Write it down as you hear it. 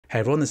Hey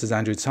everyone, this is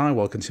Andrew Tsai.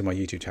 Welcome to my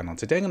YouTube channel.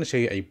 Today I'm going to show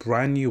you a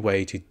brand new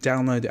way to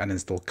download and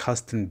install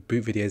custom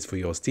boot videos for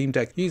your Steam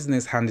Deck using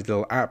this handy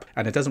little app,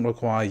 and it doesn't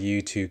require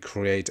you to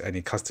create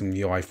any custom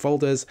UI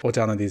folders or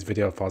download these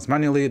video files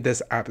manually.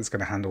 This app is going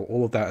to handle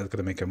all of that. It's going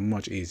to make it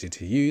much easier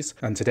to use,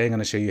 and today I'm going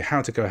to show you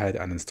how to go ahead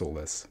and install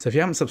this. So if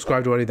you haven't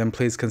subscribed already, then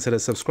please consider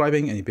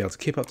subscribing and you'll be able to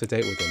keep up to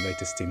date with the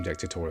latest Steam Deck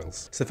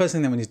tutorials. So the first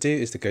thing that we need to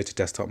do is to go to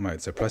desktop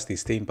mode. So press the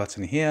Steam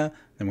button here,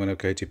 then we're going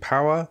to go to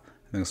power,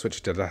 and then we'll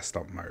switch to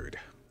desktop mode.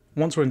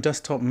 Once we're in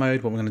desktop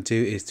mode, what we're going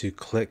to do is to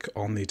click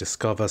on the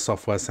Discover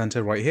Software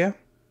Center right here.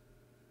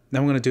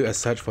 Then we're going to do a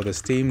search for the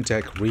Steam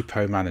Deck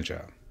Repo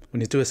Manager.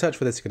 When you do a search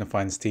for this, you're going to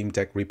find Steam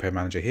Deck Repo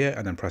Manager here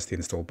and then press the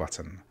install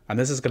button. And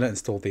this is going to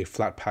install the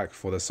Flatpak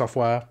for the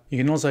software. You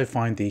can also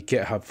find the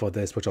GitHub for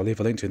this, which I'll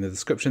leave a link to in the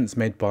description. It's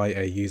made by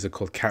a user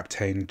called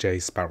Captain J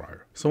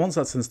Sparrow. So once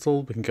that's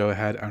installed, we can go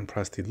ahead and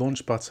press the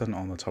launch button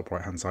on the top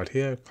right hand side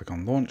here. Click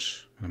on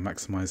launch and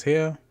maximize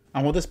here.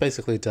 And what this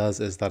basically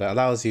does is that it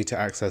allows you to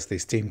access the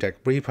Steam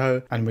Deck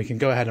repo, and we can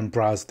go ahead and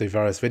browse the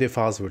various video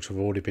files which have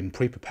already been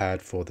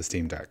pre-prepared for the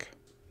Steam Deck.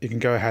 You can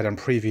go ahead and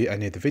preview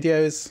any of the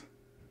videos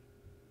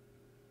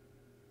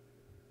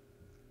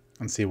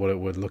and see what it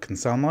would look and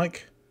sound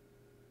like.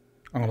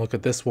 I'm gonna look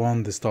at this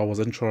one, the Star Wars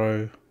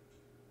intro.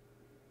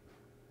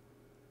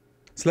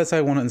 So let's say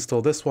I want to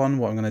install this one.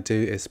 What I'm gonna do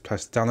is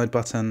press the download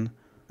button,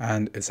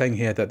 and it's saying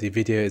here that the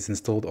video is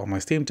installed on my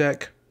Steam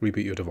Deck,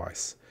 reboot your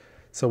device.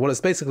 So what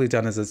it's basically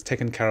done is it's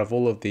taken care of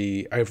all of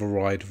the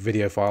override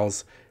video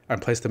files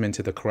and placed them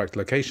into the correct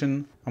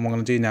location. And what I'm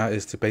going to do now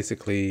is to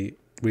basically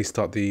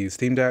restart the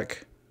Steam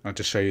Deck. I'll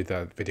just show you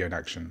the video in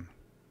action.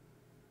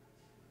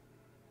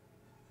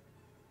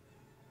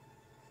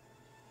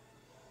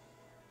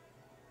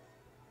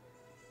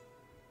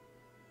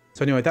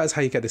 So anyway, that's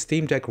how you get the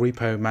Steam Deck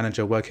Repo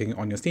Manager working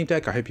on your Steam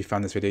Deck. I hope you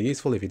found this video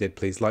useful. If you did,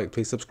 please like,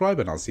 please subscribe,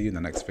 and I'll see you in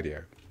the next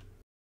video.